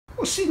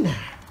What's in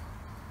there?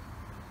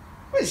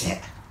 What is it?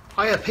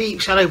 Hiya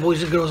peeps, hello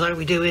boys and girls, how are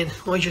we doing?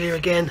 Nigel here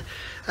again.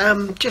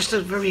 Just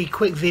a very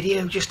quick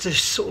video just to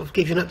sort of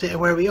give you an update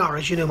of where we are.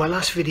 As you know, my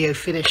last video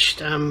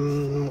finished,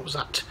 what was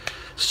that,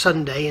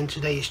 Sunday, and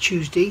today is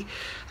Tuesday,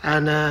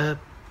 and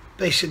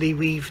basically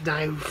we've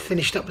now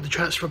finished up with the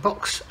transfer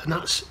box, and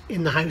that's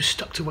in the house,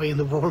 tucked away in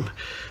the warm,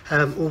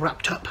 all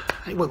wrapped up.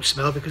 It won't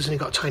smell because it's only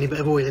got a tiny bit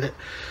of oil in it.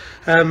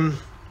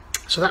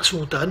 So that's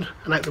all done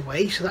and out the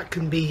way, so that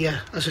can be,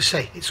 as I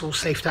say, it's all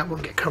safe, that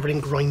won't get covered in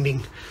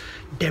grinding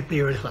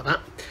debris or anything like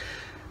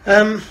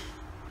that.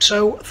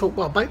 So I thought,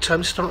 well, about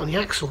time to start on the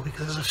axle,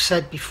 because as I've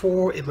said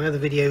before in my other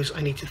videos,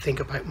 I need to think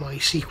about my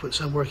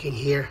sequence I'm working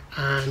here,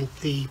 and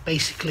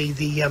basically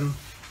the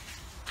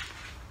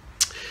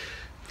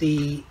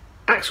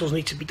axles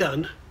need to be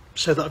done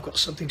so that I've got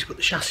something to put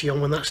the chassis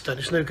on when that's done.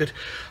 It's no good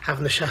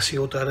having the chassis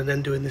all done and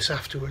then doing this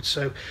afterwards,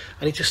 so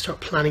I need to start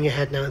planning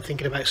ahead now and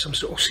thinking about some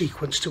sort of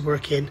sequence to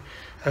work in.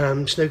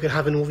 It's no good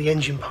having all the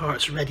engine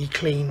parts ready,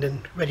 cleaned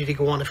and ready to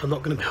go on if I'm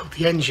not going to build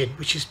the engine,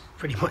 which is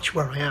pretty much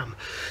where I am.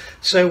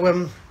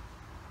 So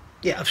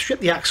yeah, I've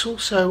stripped the axle,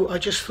 so I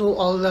just thought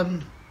I'll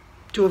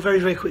do a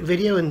very quick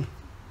video and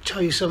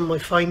tell you some of my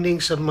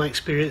findings, some of my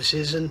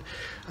experiences and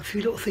a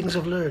few little things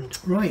I've learned.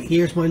 Right,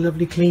 here's my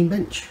lovely clean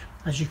bench.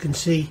 As you can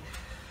see,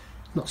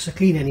 not so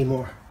clean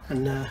anymore,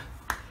 and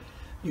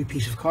new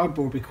piece of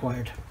cardboard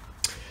required.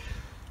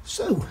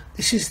 So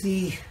this is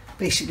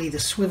basically the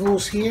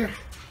swivels here.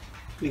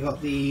 We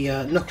got the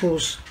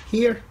knuckles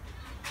here,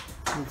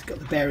 and we've got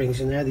the bearings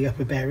in there, the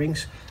upper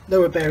bearings.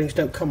 Lower bearings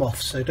don't come off,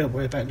 so don't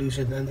worry about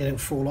losing them, they don't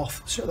fall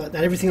off. So like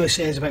that, everything I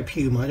say is about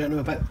Puma, I don't know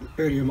about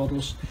earlier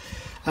models.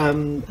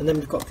 And then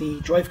we've got the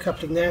drive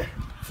coupling there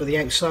for the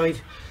outside.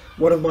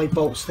 One of my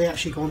bolts, they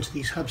actually go onto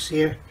these hubs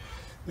here.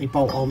 They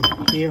bolt on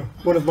here.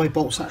 One of my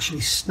bolts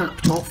actually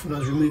snapped off when I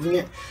was removing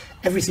it.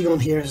 Everything on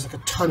here is like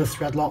a ton of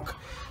thread lock.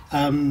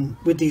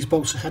 With these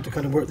bolts I had to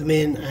kind of work them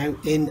in,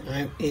 out,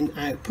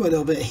 put a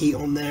little bit of heat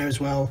on there as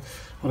well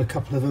on a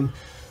couple of them.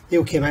 They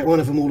all came out.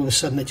 One of them all of a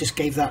sudden it just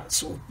gave that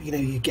sort of, you know,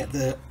 you get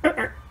the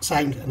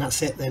sound and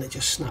that's it, then it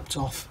just snapped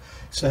off.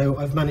 So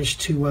I've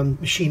managed to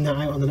machine that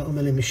out on the little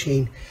milling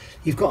machine.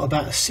 You've got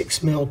about a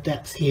 6mm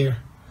depth here,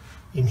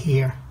 in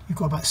here. You've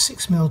got about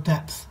 6mm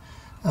depth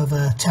of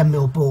a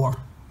 10mm bore,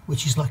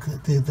 which is like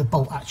the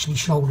bolt actually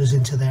shoulders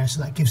into there,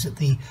 so that gives it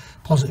the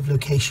positive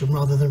location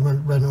rather than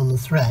run on the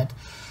thread.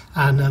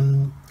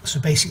 And so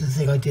basically the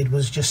thing I did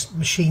was just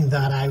machine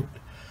that out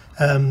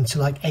to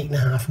like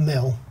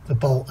 8.5mm, the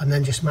bolt, and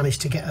then just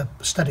managed to get a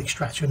stud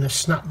extractor and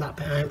just snap that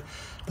bit out.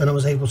 Then I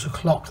was able to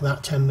clock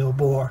that 10mm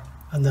bore,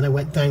 and then I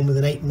went down with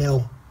an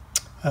 8mm,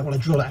 well I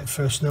drilled it out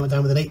first, and I went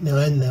down with an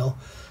 8mm end mill,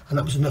 and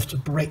that was enough to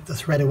break the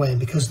thread away. And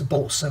because the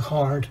bolt's so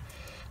hard,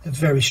 they're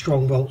very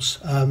strong bolts,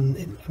 I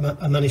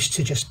managed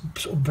to just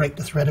sort of break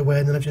the thread away,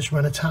 and then I've just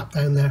run a tap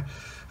down there,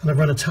 and I've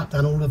run a tap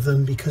down all of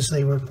them because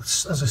they were,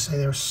 as I say,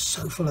 they were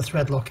so full of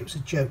thread lock, it was a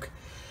joke.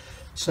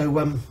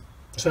 So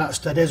so that's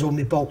done. There's all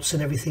my bolts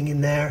and everything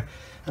in there,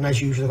 and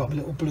as usual I've got my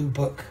little blue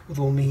book with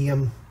all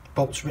my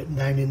bolts written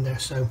down in there.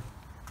 So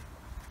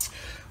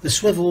the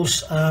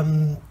swivels,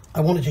 I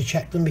wanted to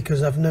check them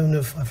because I've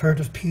heard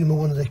of Puma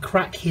ones, they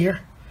crack here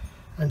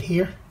and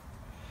here.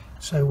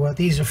 So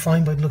these are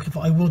fine by the look of it.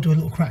 I will do a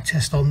little crack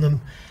test on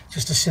them,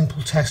 just a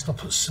simple test.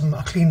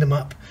 I'll clean them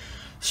up,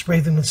 spray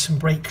them with some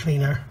brake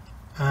cleaner,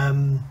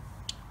 and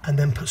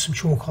then put some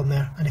chalk on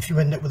there. And if you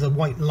end up with a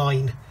white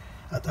line,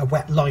 a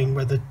wet line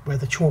where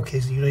the chalk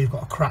is, you know you've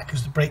got a crack,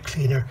 because the brake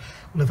cleaner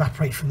will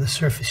evaporate from the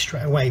surface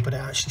straight away, but it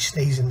actually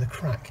stays in the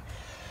crack.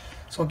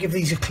 So I'll give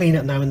these a clean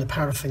up now in the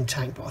paraffin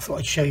tank, but I thought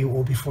I'd show you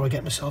all before I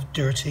get myself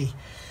dirty.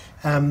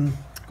 Got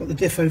the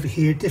diff over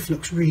here. Diff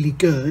looks really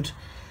good.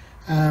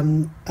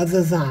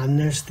 Other than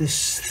there's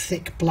this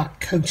thick black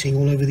coating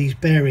all over these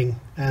bearing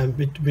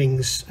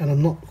rings, and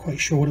I'm not quite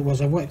sure what it was.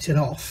 I wiped it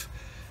off,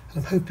 and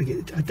I'm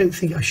hoping I don't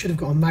think I should have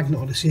got a magnet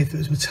on to see if it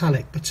was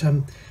metallic, but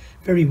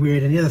very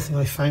weird. And the other thing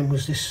I found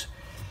was this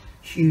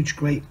huge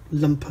great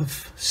lump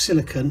of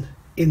silicone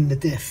in the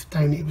diff.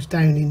 It was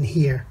down in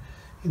here,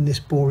 in this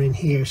bore in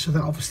here, so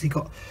that obviously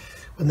got,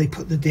 when they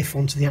put the diff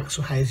onto the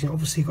axle housing, it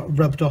obviously got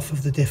rubbed off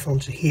of the diff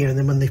onto here, and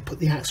then when they put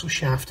the axle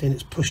shaft in,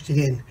 it's pushed it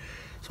in.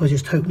 So I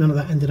just hope none of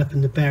that ended up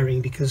in the bearing,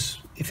 because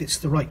if it's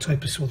the right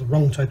type of, or the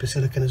wrong type of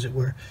silicone as it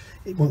were,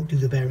 it won't do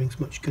the bearings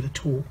much good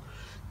at all.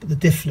 But the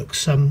diff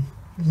looks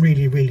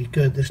really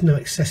good. There's no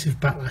excessive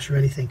backlash or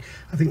anything.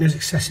 I think there's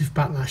excessive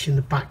backlash in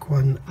the back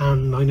one,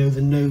 and I know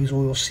the nose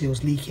oil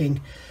seal's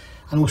leaking.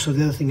 And also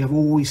the other thing I've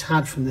always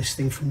had from this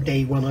thing from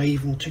day one, I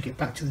even took it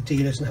back to the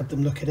dealers and had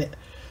them look at it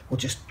or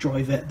just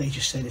drive it. They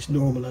just said it's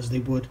normal, as they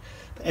would.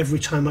 But every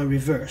time I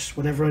reverse,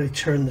 whenever I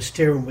turn the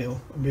steering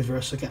wheel and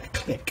reverse, I get a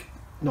click.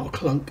 Not a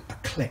clunk, a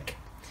click.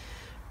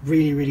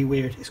 Really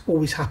weird. It's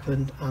always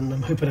happened, and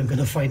I'm hoping I'm going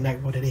to find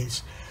out what it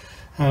is.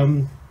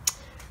 Then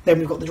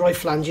we've got the drive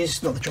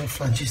flanges, not the drive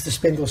flanges, the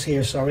spindles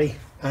here, sorry.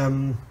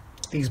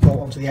 These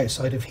bolt onto the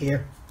outside of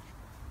here.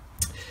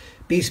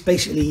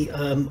 Basically,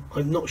 I'm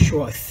not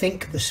sure, I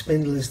think the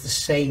spindle is the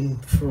same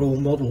for all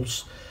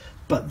models,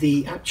 but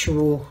the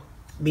actual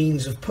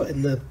means of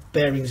putting the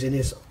bearings in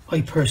is,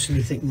 I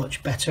personally think,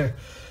 much better.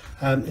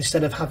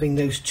 Instead of having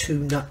those two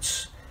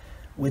nuts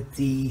with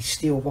the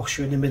steel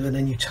washer in the middle and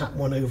then you tap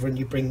one over and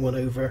you bring one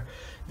over,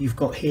 you've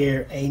got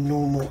here a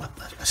normal,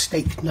 a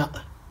stake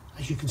nut,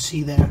 as you can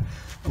see there.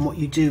 And what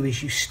you do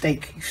is you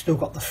stake, you've still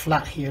got the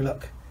flat here,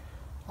 look,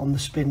 on the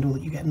spindle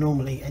that you get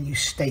normally, and you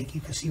stake.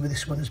 You can see where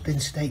this one has been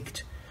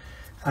staked,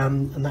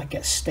 and that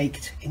gets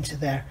staked into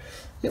there.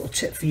 Little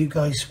tip for you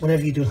guys,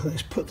 whenever you do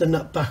this, put the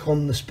nut back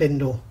on the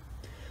spindle,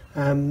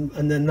 and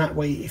then that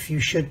way, if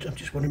you should, I'm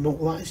just wondering what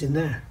that is in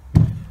there.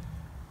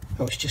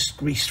 Oh, it's just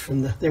grease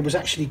from the, there was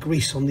actually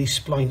grease on these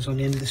splines on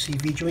the end of the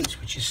CV joints,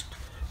 which is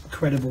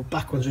incredible.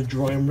 Back ones are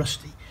dry and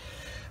rusty.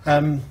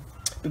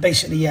 But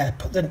basically, yeah,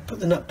 put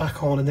the nut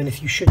back on, and then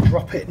if you should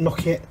drop it,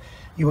 knock it,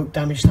 you won't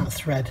damage that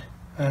thread.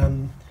 You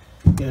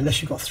know,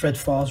 unless you've got thread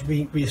files,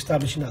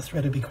 re-establishing that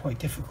thread will be quite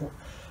difficult,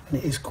 and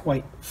it is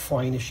quite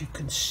fine, as you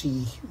can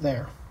see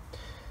there.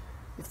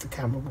 If the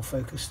camera will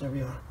focus, there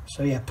we are.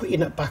 So yeah, put your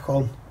nut back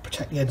on,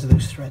 protect the ends of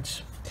those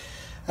threads.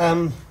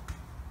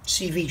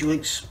 CV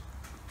joints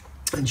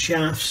and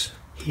shafts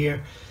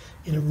here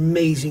in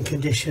amazing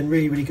condition,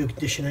 really good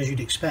condition, as you'd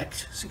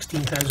expect.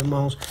 16,000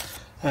 miles.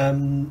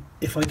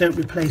 If I don't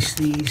replace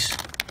these,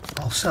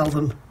 I'll sell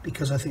them,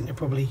 because I think they're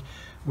probably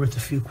worth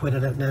a few quid, I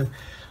don't know.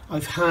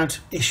 I've had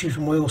issues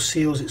with my oil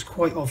seals, it's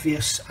quite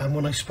obvious, and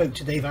when I spoke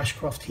to Dave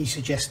Ashcroft, he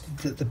suggested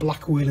that the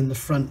black oil in the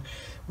front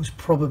was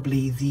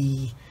probably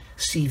the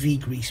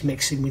CV grease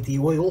mixing with the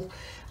oil.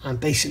 And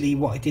basically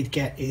what I did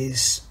get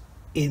is,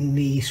 in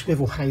the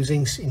swivel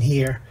housings in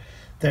here,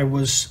 there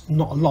was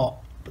not a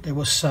lot, but there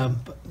was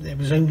some, but there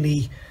was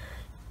only,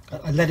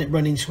 I let it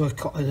run into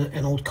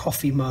an old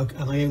coffee mug,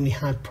 and I only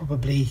had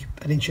probably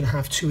 1.5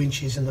 inches, 2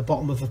 inches in the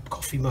bottom of a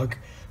coffee mug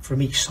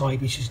from each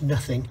side, which is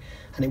nothing,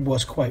 and it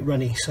was quite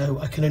runny, so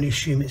I can only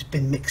assume it's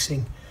been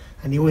mixing.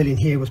 And the oil in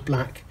here was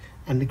black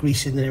and the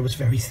grease in there was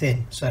very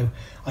thin, so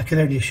I can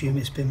only assume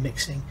it's been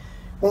mixing.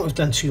 Won't have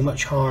done too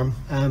much harm.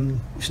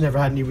 It's never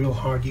had any real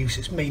hard use,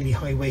 it's mainly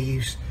highway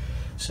use.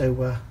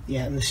 So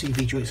yeah, and the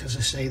CV joints, as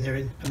I say, they're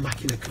in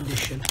immaculate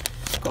condition.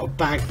 Got a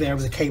bag there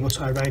with a cable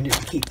tie around it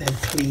to keep them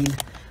clean,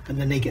 and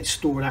then they get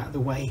stored out of the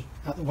way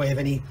of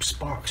any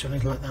sparks or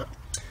anything like that.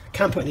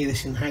 Can't put any of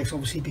this in the house,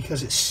 obviously,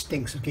 because it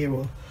stinks of gear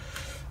oil.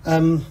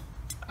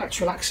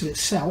 Actual axle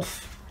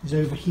itself is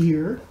over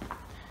here,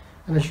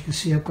 and as you can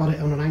see, I've got it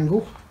on an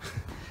angle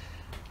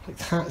like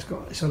that.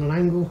 It's on an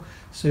angle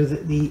so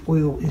that the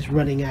oil is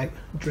running out,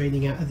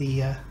 draining out of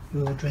the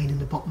oil drain in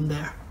the bottom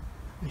there,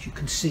 as you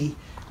can see.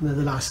 And then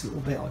the last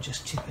little bit, I'll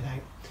just tip it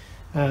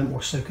out,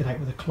 or soak it out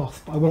with a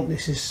cloth. But I want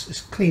this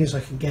as clean as I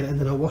can get it, and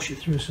then I'll wash it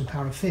through some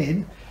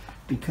paraffin,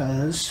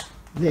 because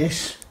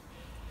this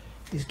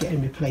is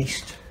getting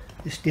replaced.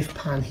 This diff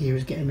pan here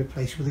is getting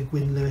replaced with a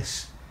Gwyn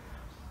Lewis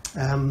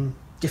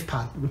diff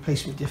pan,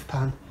 replacement diff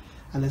pan,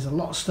 and there's a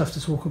lot of stuff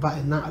to talk about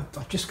in that.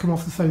 I've just come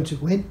off the phone to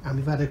Gwyn, and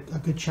we've had a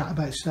good chat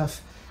about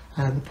stuff,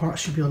 and the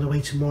parts should be on the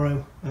way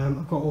tomorrow.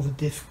 I've got all the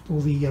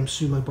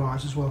sumo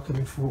bars as well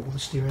coming for all the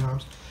steering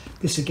arms.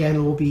 This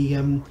again will be, I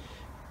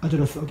don't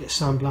know if it'll get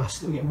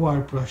sandblasted, it'll get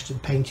wire brushed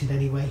and painted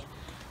anyway,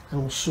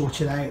 and we'll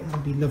sort it out, and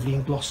it'll be lovely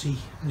and glossy,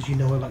 as you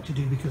know I like to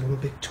do, because I'm a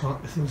big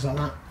tart with things like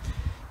that.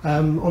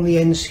 On the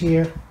ends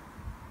here,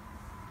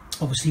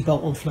 obviously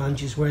bolt-on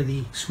flanges where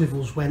the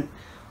swivels went,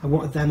 I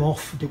wanted them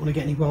off. I didn't want to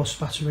get any well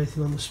spatter or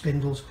anything on the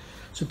spindles.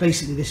 So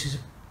basically this is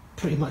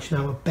pretty much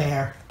now a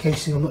bare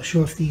casing. I'm not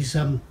sure if these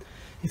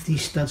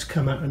studs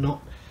come out or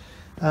not.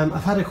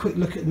 I've had a quick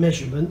look at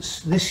measurements.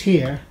 This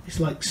here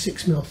is like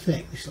 6mm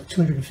thick. This is like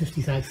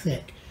 250 thou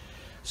thick.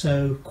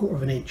 So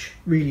 1/4 inch,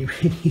 really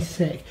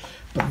thick.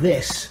 But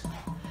this,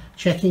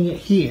 checking it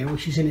here,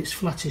 which is in its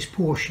flattest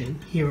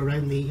portion, here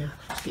around the,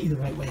 let's get you the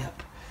right way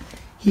up,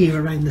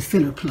 here around the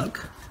filler plug,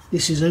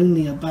 this is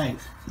only about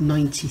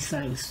 90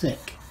 thou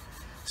thick.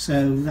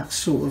 So that's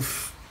sort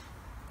of,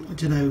 I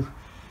don't know,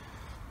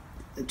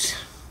 it's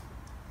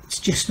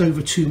just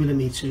over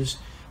 2mm.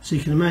 So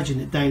you can imagine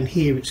that down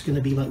here it's going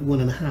to be like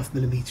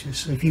 1.5mm.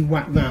 So if you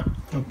whack that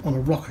on a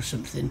rock or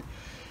something,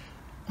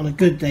 on a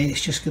good day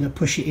it's just going to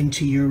push it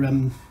into your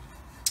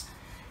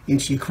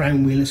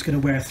crown wheel. It's going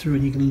to wear through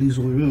and you're going to lose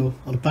all your oil.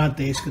 On a bad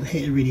day it's going to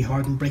hit it really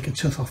hard and break a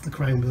tooth off the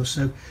crown wheel.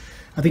 So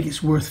I think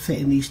it's worth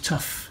fitting these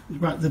tough,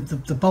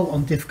 the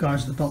bolt-on diff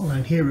guards, the bolt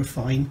around here are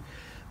fine,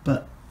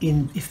 but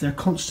if they're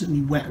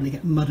constantly wet and they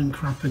get mud and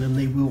crap in them,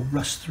 they will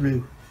rust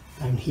through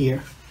down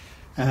here.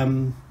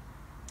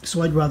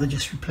 So I'd rather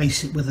just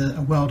replace it with a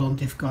weld-on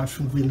diff guard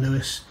from Gwyn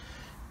Lewis,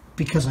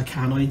 because I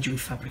can. I enjoy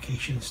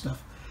fabrication and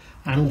stuff,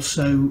 and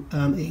also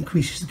it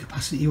increases the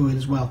capacity of oil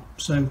as well.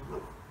 So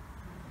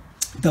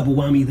double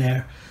whammy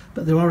there.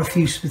 But there are a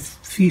few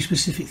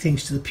specific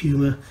things to the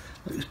Puma,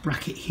 like this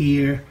bracket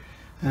here,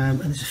 and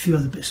there's a few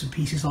other bits and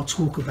pieces I'll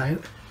talk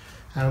about.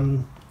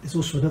 There's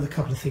also another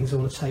couple of things I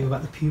want to tell you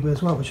about the Puma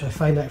as well, which I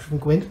found out from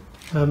Gwyn,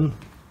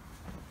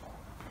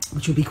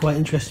 which will be quite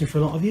interesting for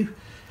a lot of you.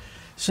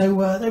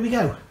 So there we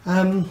go.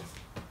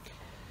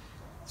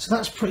 So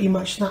that's pretty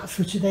much that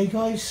for today,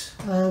 guys.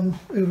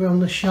 Over on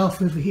the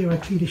shelf over here, I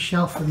cleaned a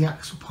shelf for the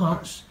axle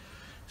parts.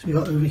 So we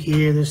got over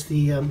here, there's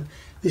the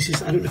this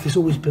is, I don't know if it's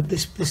always, but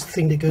this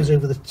thing that goes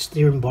over the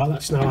steering bar,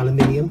 that's now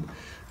aluminium.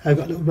 I've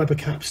got little rubber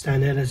caps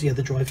down there. There's the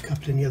other drive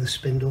coupling, the other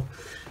spindle,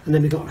 and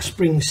then we've got our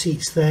spring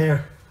seats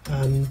there,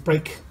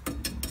 brake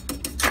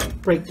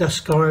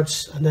dust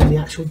guards, and then the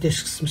actual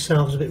discs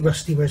themselves are a bit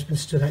rusty where it's been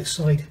stood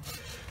outside.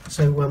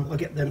 So I'll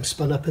get them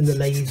spun up in the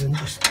lathe and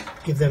just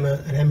give them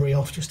an emery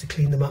off just to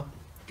clean them up,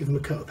 give them a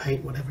coat of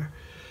paint, whatever.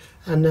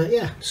 And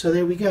yeah, so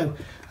there we go.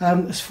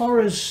 As far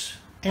as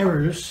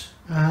errors,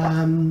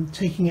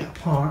 taking it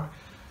apart,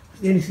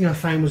 the only thing I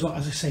found was,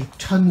 as I say,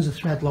 tons of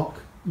thread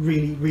lock,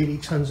 really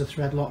tons of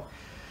thread lock.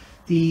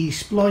 The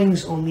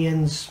splines on the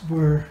ends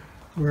were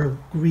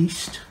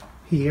greased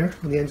here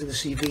on the ends of the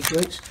CV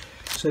joints,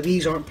 so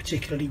these aren't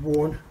particularly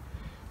worn,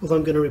 although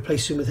I'm going to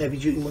replace them with heavy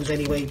duty ones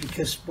anyway,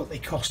 because what they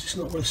cost, it's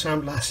not worth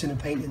sandblasting and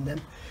painting them.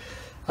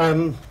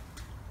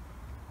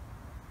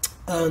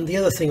 And the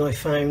other thing I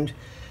found,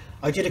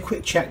 I did a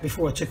quick check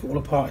before I took it all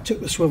apart. I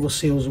took the swivel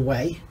seals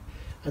away,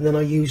 and then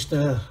I used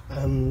a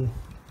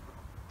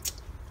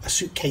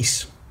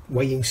suitcase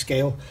weighing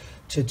scale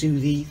to do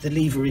the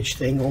leverage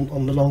thing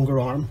on the longer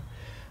arm,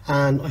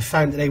 and I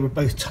found that they were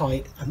both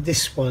tight, and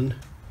this one,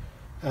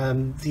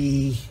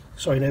 the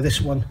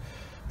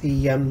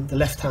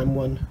left hand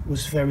one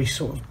was very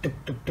sort of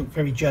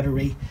very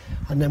juddery,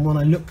 and then when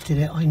I looked at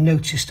it I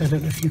noticed, I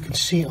don't know if you can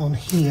see it on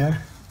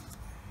here,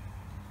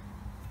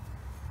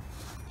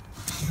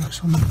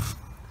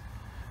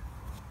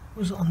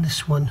 was it on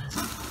this one?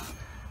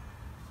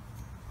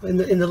 In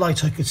the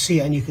light I could see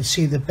it, and you could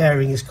see the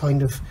bearing is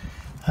kind of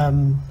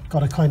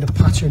got a kind of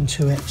pattern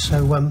to it,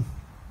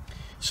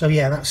 so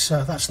yeah,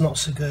 that's not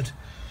so good.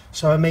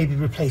 So I may be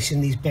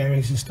replacing these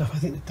bearings and stuff. I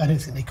don't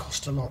think they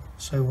cost a lot,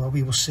 so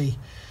we will see.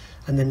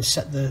 And then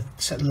set the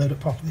load up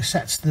properly.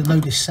 The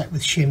load is set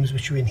with shims,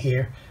 which are in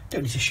here.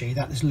 Don't need to show you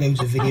that. There's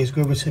loads of videos.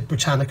 Go over to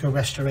Britannica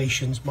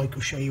Restorations. Mike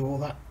will show you all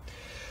that.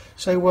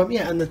 So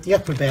yeah, and the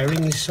upper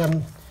bearing is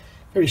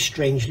very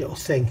strange little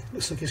thing.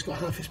 Looks like it's got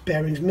half its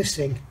bearings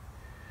missing.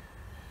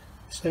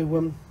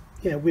 So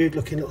yeah, weird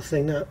looking little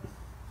thing that.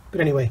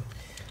 But anyway,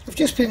 I've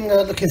just been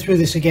looking through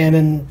this again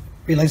and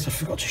realised I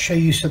forgot to show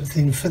you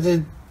something. For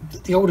the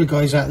older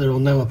guys out there will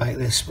know about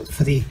this, but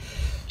for the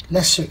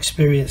lesser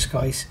experienced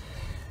guys,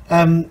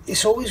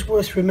 it's always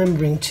worth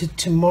remembering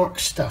to mark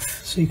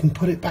stuff so you can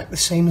put it back the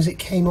same as it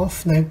came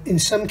off. Now in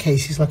some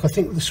cases, like I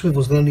think with the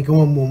swivels, they only go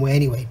on one way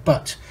anyway,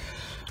 but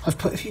I've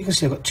put, if you can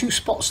see, I've got two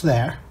spots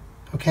there,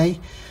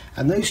 okay,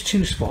 and those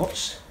two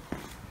spots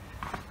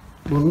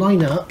will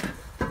line up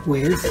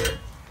with, I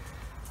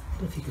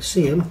don't know if you can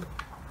see them,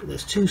 but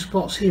there's two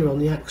spots here on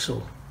the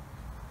axle.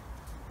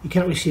 You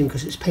can't really see them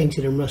because it's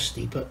painted and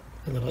rusty,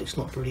 and the light's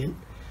not brilliant,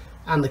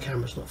 and the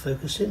camera's not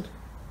focusing.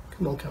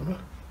 Come on,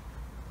 camera.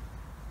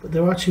 But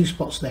there are two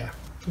spots there.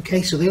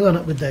 Okay, so they line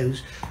up with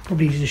those.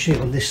 Probably easier to show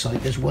you on this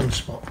side. There's one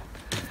spot,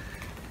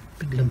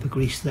 big lump of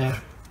grease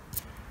there.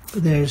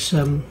 But there's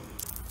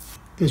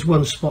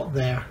one spot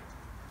there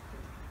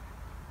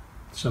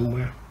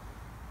somewhere.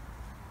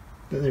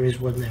 But there is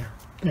one there.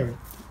 There,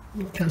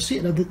 you can't see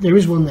it now. There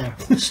is one there.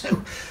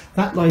 So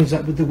that lines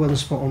up with the one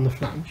spot on the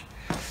flange.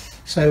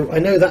 So I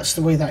know that's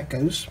the way that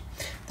goes.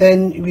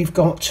 Then we've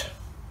got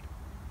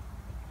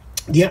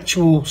the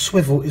actual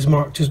swivel is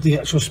marked as, the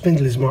actual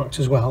spindle is marked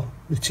as well,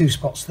 with two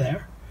spots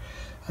there.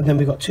 And then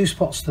we've got two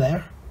spots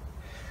there.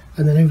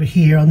 And then over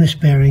here on this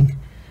bearing,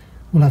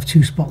 we'll have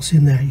two spots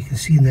in there. You can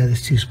see in there,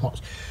 there's two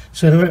spots.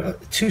 So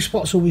two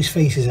spots always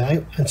faces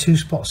out, and two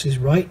spots is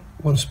right,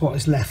 one spot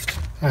is left.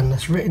 And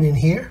that's written in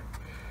here.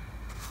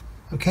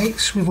 Okay,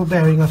 swivel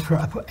bearing, I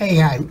put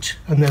A out,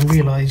 and then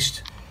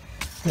realised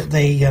that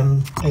they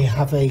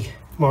have a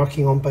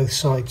marking on both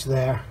sides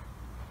there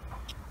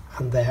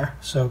and there,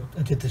 so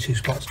I did the two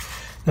spots.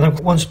 Then I've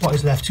got one spot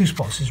is left, two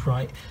spots is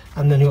right,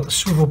 and then you've got the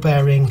swivel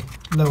bearing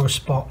lower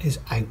spot is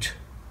out.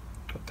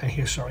 Down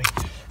here, sorry.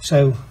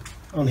 So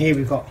on here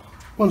we've got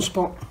one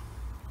spot,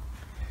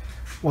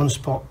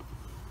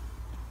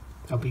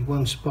 there'll be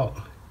one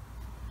spot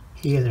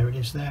here, there it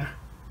is there.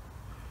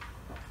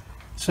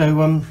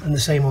 So and the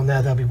same on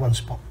there, there'll be one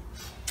spot.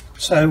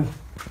 So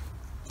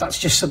that's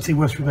just something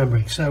worth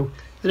remembering. So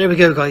there we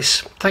go,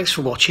 guys. Thanks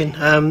for watching.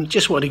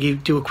 Just wanted to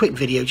do a quick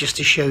video just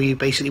to show you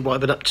basically what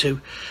I've been up to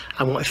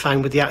and what I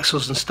found with the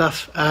axles and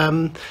stuff.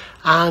 And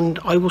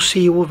I will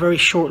see you all very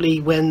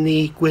shortly when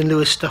the Gwyn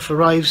Lewis stuff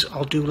arrives.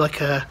 I'll do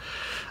like a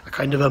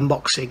kind of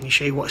unboxing and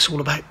show you what it's all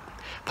about.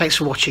 Thanks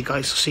for watching,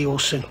 guys. I'll see you all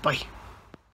soon. Bye.